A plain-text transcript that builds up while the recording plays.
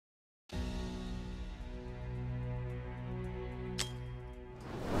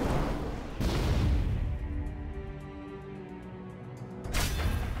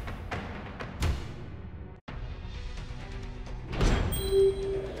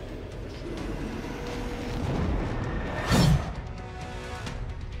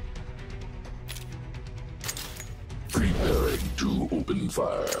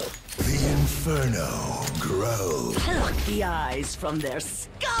fire. The inferno grows. Pluck the eyes from their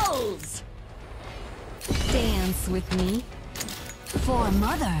skulls! Dance with me. For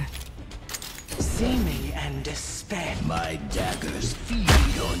Mother. Seeming and despair. My daggers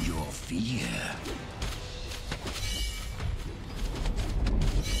feed on your fear.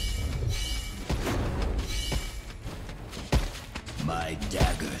 My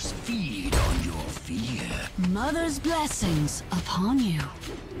daggers feed on your fear. Mother's blessings upon you.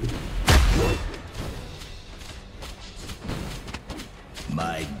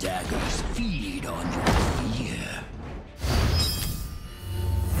 My daggers feed on your fear.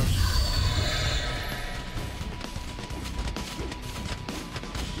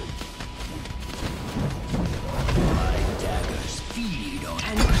 My daggers feed on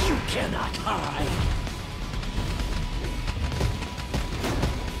And you cannot hide.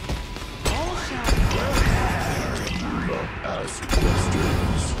 Ask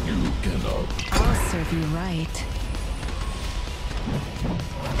questions. You cannot. I'll serve you right.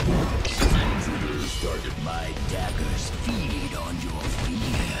 Intruders target. my daggers feed on your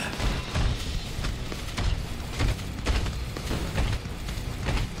fear.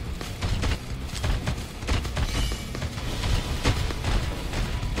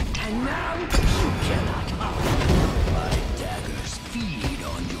 And now you cannot hide. My daggers feed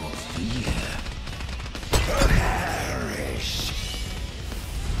on your fear. Perish.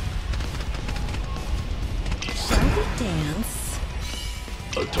 Shall we dance?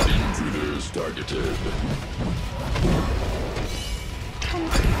 Attack intruders targeted. Can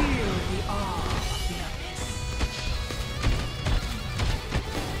feel the awe of the abyss.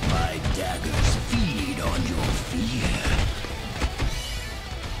 My daggers feed on your fear.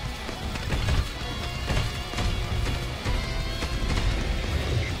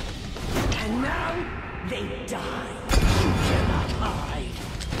 And now they die. You cannot hide.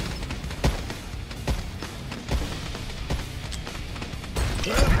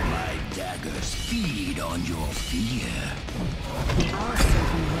 My daggers feed on your fear. I'll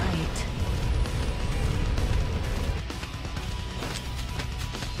serve you right.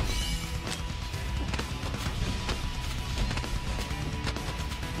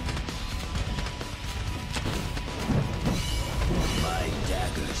 My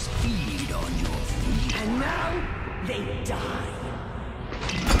daggers feed on your fear. And now they die.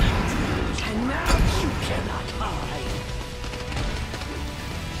 And now you cannot hide.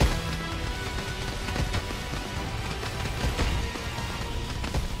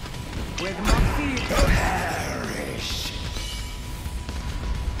 With my feet. Perish.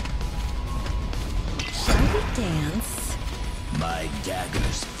 Shall we dance? My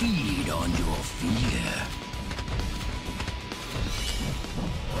daggers feed on your fear.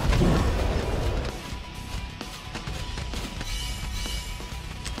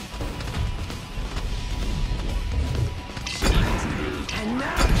 And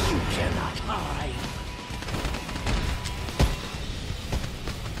now you cannot hide.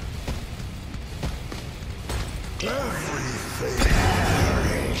 Everything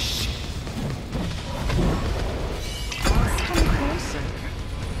perish. Come closer.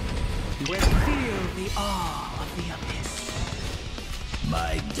 With feel the awe of the abyss.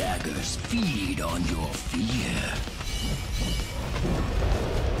 My daggers feed on your fear.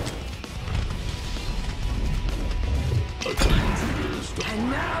 Attack intruders targeted.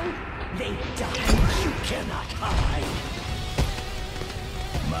 And now they die. And you cannot hide.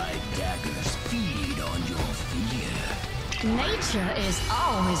 My daggers feed on your fear. Nature is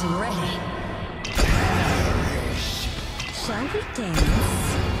always ready. Perish. Shall we dance?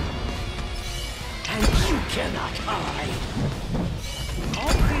 And you cannot hide.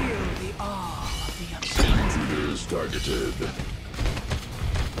 I'll feel the awe of the abyss. Intruders targeted.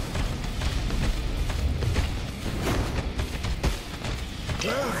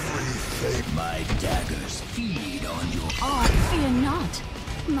 Everything. My daggers feed on your. Oh, fear not,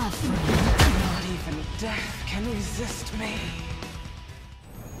 my friend. Not even death can resist me.